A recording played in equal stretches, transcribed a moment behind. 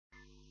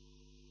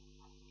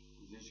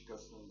zici că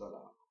sunt de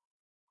la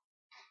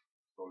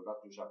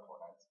soldatul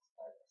japonez.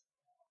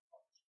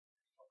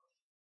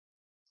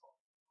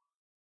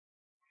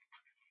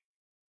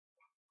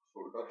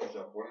 Soldatul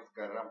japonez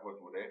care era în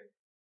pădure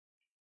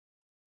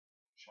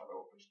și avea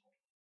o peșteră.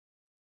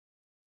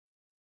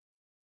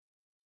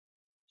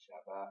 Și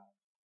avea,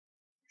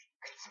 nu știu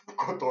câți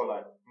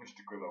cotolani, nu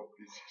știu când l-au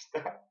prins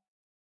ăștia.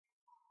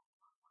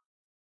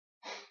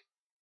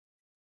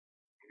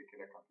 Cred că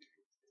era cam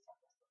dificil de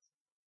asta.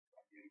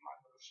 El m-a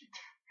înrășit.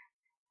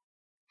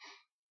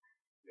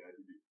 Era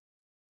nimic.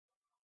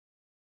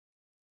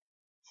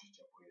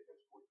 Zicea, băi, e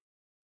război.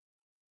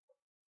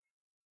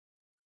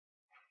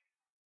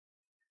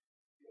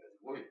 E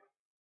război.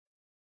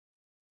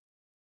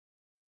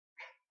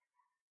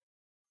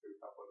 Se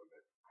uita pe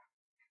lume.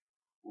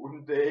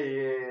 Unde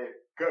e?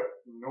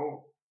 Că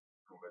nu.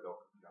 Cum vedeau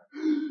că vine.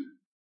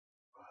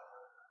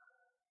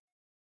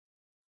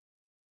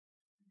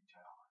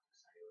 Zicea,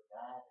 să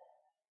iudare.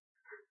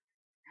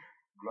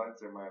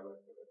 Gloanțe mai avea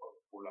telefon.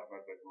 Pula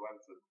mea de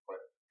gloanță după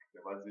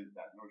câteva zile,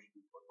 dar nu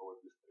știu, după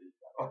 23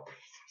 de ani. Au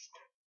prins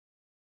ăștia.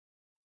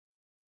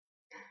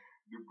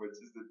 După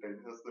ce se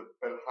termină să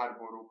Pearl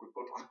Harbor-ul cu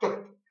tot.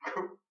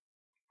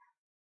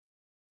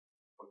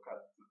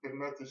 Păcat. Se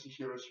terminați și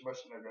Hiroshima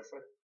și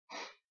Nagasaki.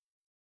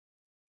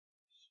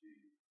 Și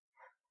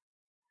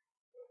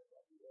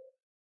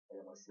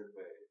rămăse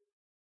pe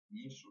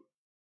insulă.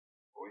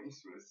 O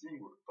insulă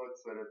singur.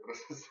 Toți se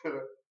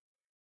retrăseseră.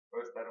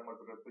 Ăsta a rămas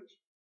rătăci.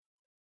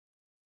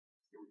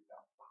 Se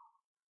uita.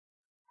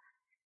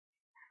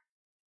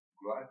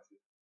 Gloanțe.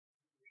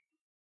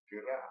 Și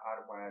era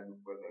arma aia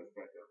după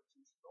război de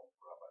răcins. Nu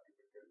pula mea cât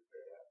de călită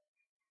era.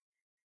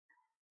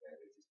 Aia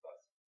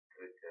rezistase.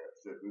 Cred că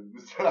se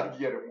duse la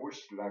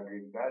ghermuși, la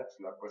gândaci,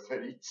 la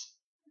păsărici.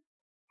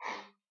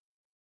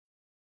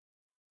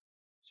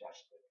 Și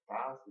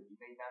aștepta să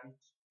vină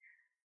inamici.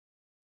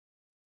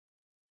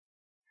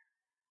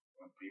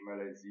 În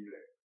primele zile,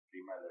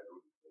 primele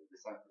luni, de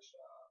seamă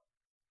și-a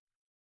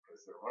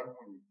rezervat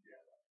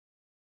muniția la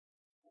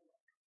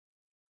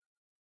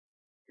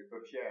cât o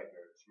fie aia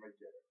de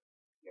șmecheră.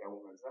 Era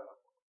un măzal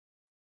acolo.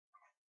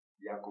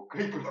 Ia cu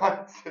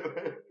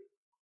cliclanțele.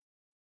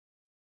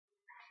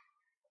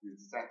 Îi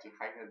zicea ce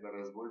haine de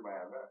război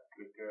mai avea.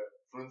 Cred că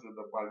frunze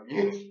de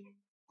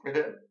palmieri.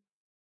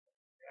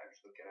 Era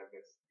mișto că era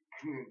vers.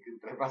 Când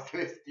trebuia să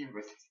le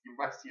schimbe, se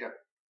schimba și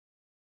ea.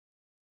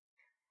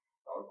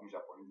 Dar oricum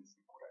japonezii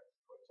sunt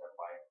curați. Făcea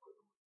baie în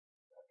pădure.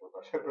 Era tot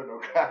așa pe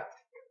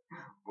nocat.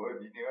 Bă,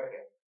 vine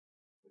ăia.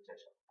 Făcea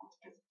așa.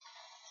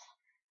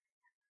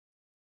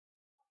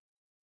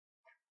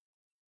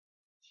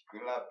 Și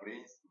când l-a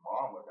prins,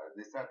 mamă, dar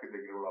de seama cât de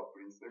greu l-a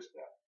prins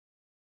ăștia.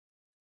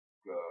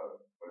 Că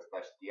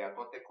ăsta știa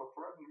toate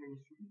controlele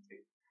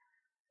insuliței.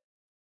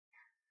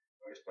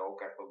 Ăștia au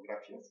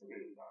cartografie să le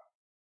da.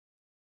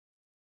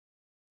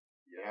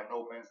 Era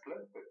no man's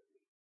land pe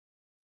tine.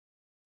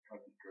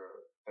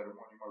 Adică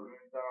termonima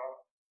lui,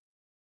 dar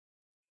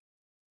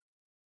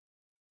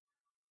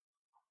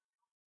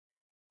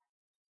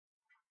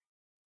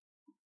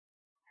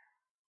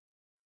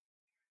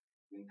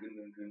din când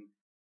în când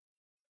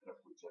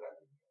răfucerea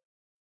din el.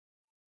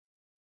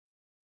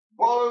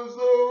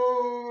 Bază!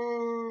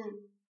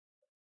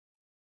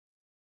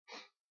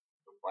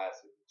 După aia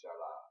se ducea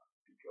la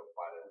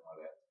pică-pare în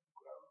alea,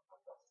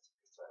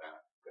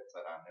 că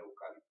țăran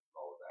eucalipt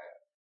nou de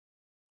aia.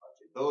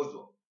 Face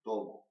dozo,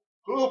 domo,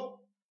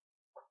 hop!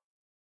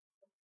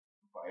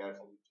 După aia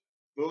se duce,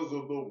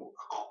 dozo, domo,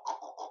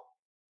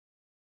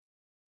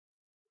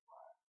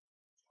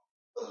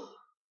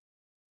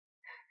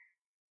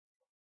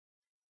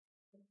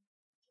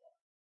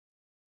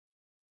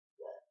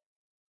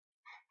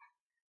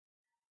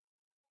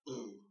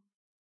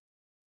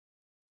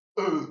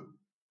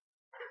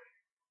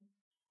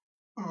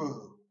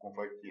 cum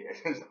fac ei,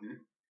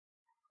 știi?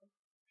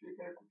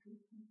 Fiecare cu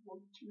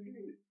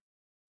oricine.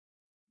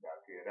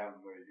 Dacă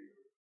eram noi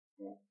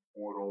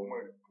un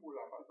român,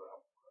 pula mea de la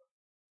pula.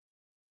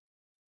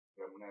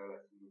 Rămânea ăla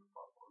singur pe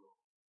acolo.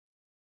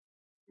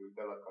 Se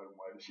uita la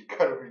calmari și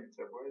Carol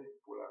zicea, băi,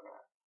 pula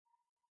mea.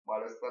 M-a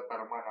lăsat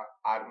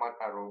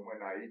armata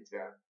română aici.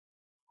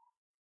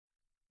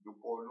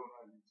 După o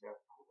lună zicea,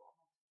 pula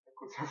mea,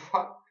 cum să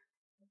fac?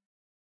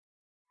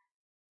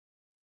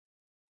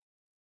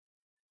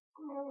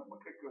 Mă,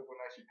 cred că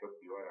vâna și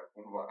căprioara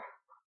cumva.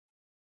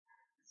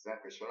 Zicea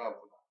că și ăla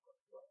vâna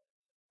căprioara.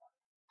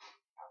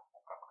 O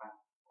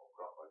capcană, o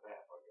groapă de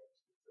aia, băgă,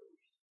 știi, să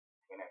uși.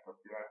 Venea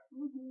căprioara.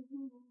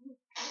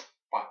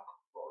 Pac,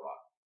 o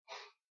lua.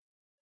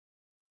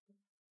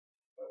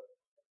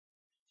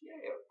 Știa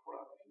el,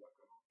 pula mea,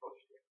 dacă nu tot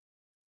știa.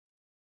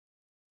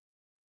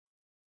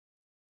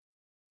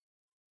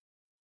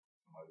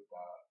 Mă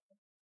uita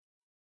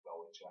la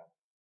ocean.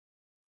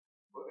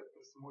 Bă,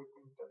 trebuie să mă uit pe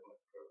internet,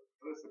 că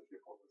trebuie să fie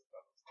povestea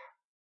asta.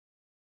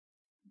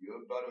 Eu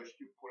doar o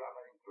știu pula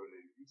mea dintr-o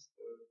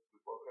revistă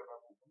după vremea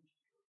cu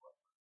bunicii.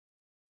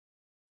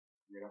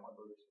 Eram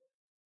adolescent.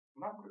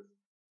 N-am vrut.